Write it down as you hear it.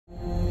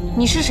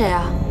你是谁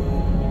啊？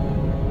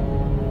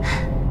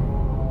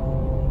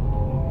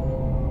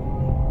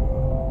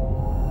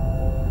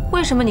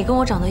为什么你跟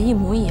我长得一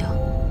模一样？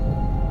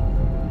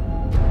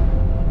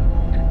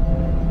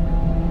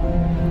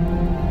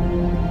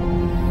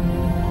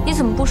你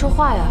怎么不说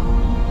话呀？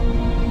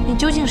你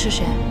究竟是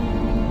谁？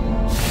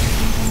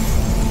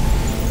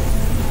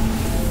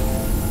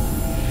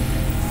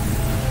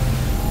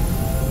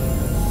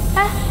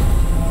哎，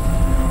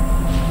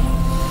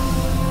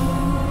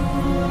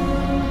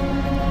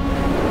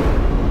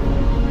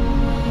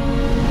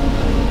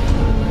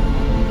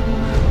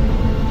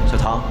小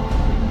唐，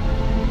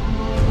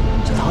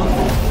小唐，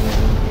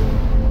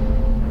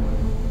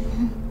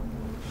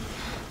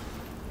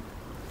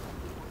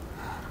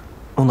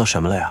梦到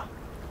什么了呀？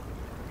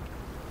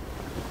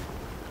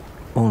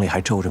梦里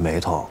还皱着眉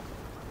头。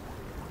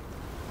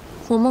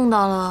我梦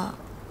到了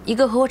一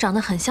个和我长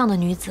得很像的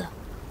女子。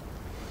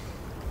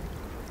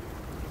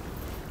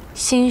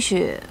兴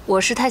许我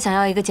是太想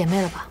要一个姐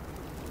妹了吧？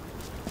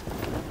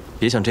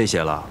别想这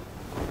些了，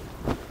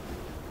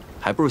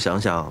还不如想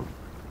想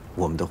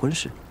我们的婚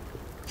事。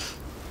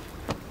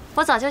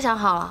我早就想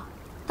好了，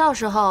到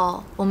时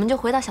候我们就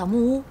回到小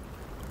木屋，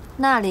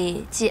那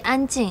里既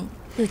安静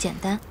又简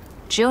单，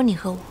只有你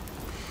和我。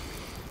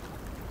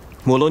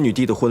摩罗女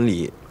帝的婚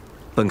礼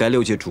本该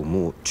6界瞩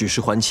目，举世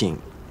欢庆，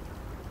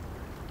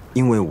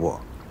因为我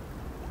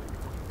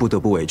不得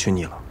不委屈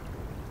你了。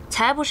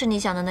才不是你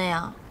想的那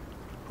样。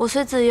我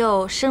虽自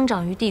幼生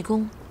长于地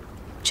宫，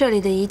这里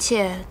的一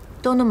切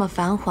都那么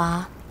繁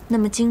华，那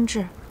么精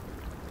致，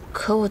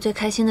可我最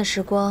开心的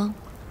时光，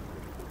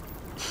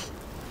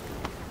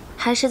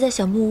还是在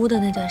小木屋的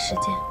那段时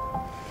间。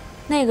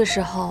那个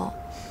时候，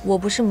我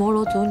不是摩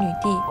罗族女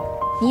帝，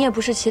你也不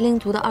是麒麟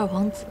族的2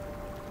王子，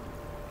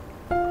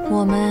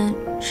我们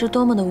是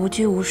多么的无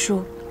拘无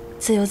束，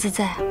自由自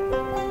在啊！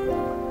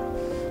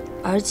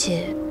而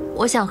且，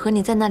我想和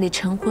你在那里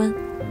成婚，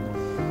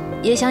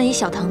也想以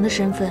小唐的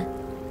身份，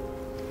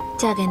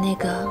嫁给那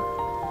个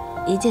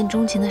一见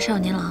钟情的少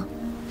年郎。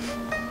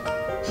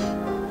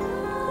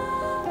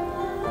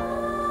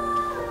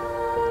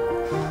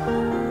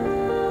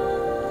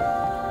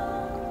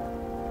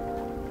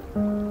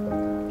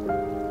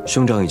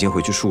兄长已经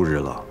回去数日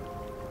了，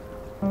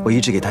我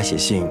一直给他写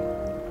信，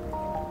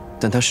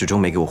但他始终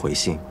没给我回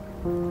信。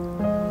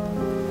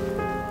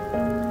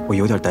我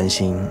有点担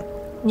心。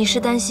你是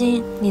担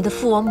心你的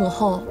父王母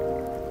后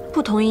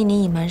不同意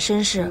你隐瞒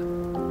身世，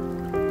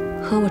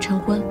和我成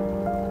婚？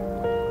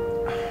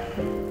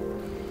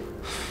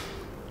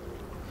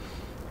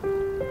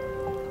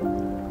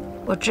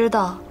我知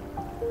道，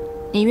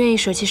你愿意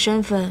舍弃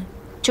身份，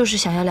就是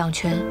想要两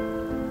全。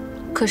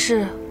可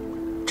是，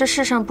这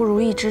世上不如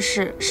意之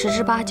事10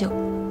之8九。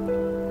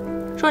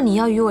若你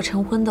要与我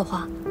成婚的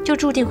话，就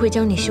注定会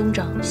将你兄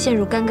长陷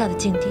入尴尬的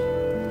境地，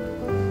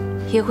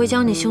也会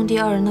将你兄弟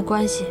2人的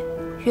关系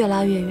越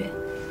拉越远。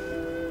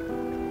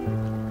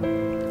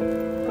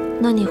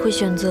那你会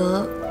选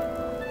择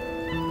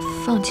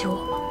放弃我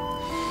吗？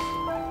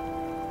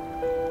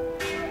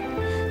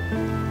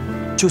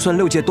就算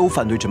6界都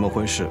反对这门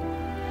婚事，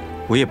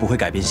我也不会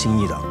改变心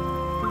意的。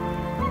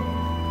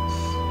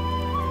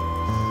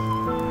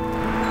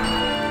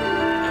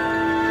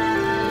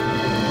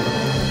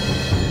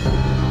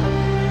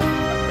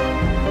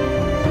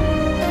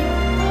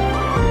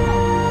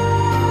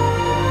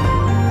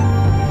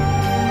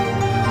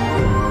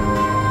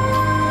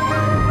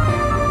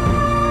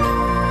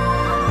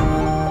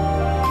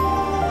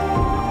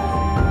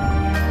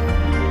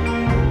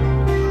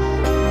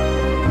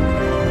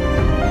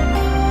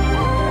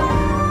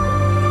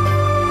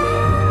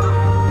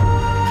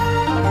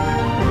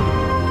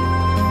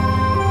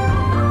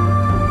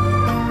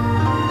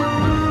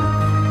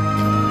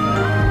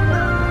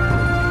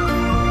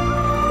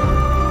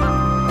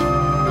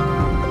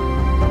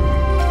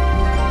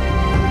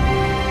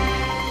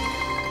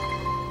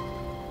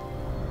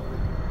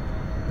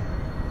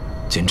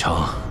锦城，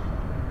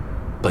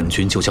本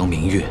君就将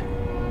明月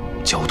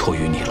交托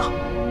于你了，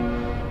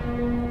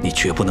你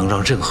绝不能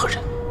让任何人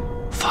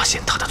发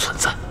现它的存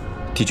在。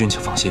帝君请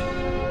放心，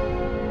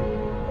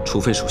除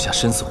非属下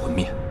身死魂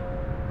灭，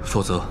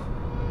否则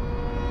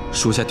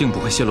属下定不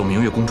会泄露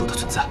明月公主的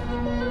存在。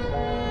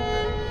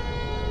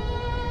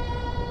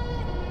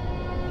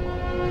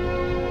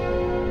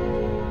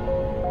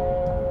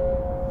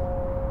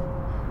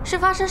是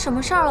发生什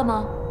么事儿了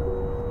吗？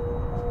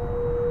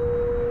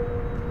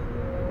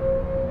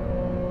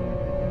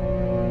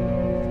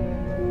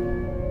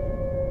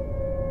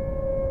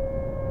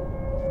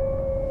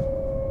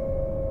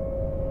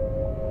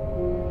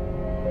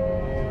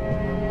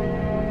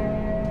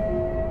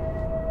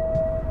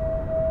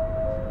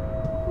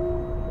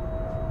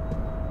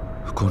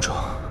公主，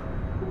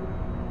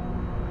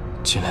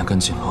锦莲跟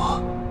锦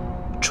罗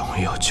终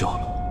于有救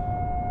了。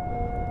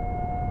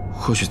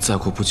或许再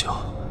过不久，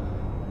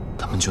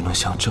他们就能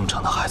像正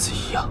常的孩子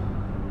一样，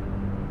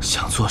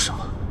想做什么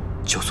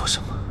就做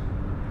什么，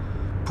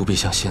不必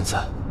像现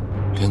在，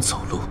连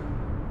走路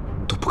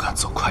都不敢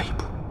走快一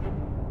步。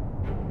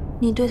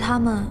你对他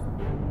们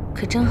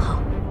可真好。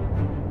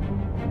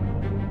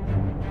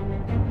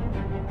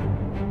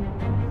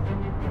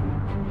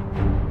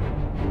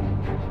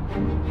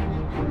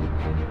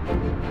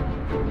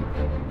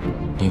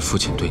父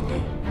亲对你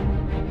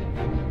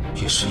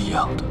也是一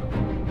样的。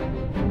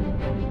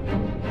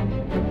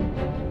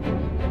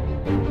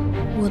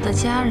我的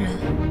家人，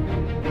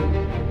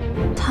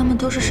他们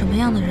都是什么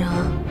样的人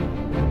啊？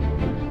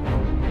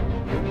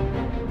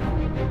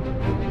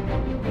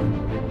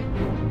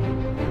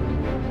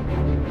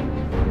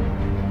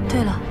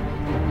对了，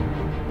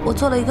我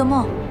做了一个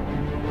梦，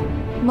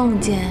梦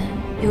见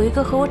有一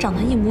个和我长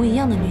得一模一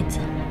样的女子。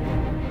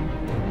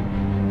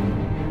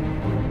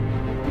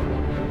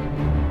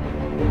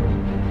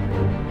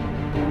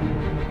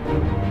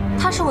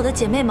她是我的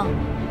姐妹吗？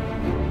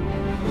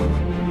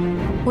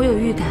我有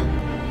预感。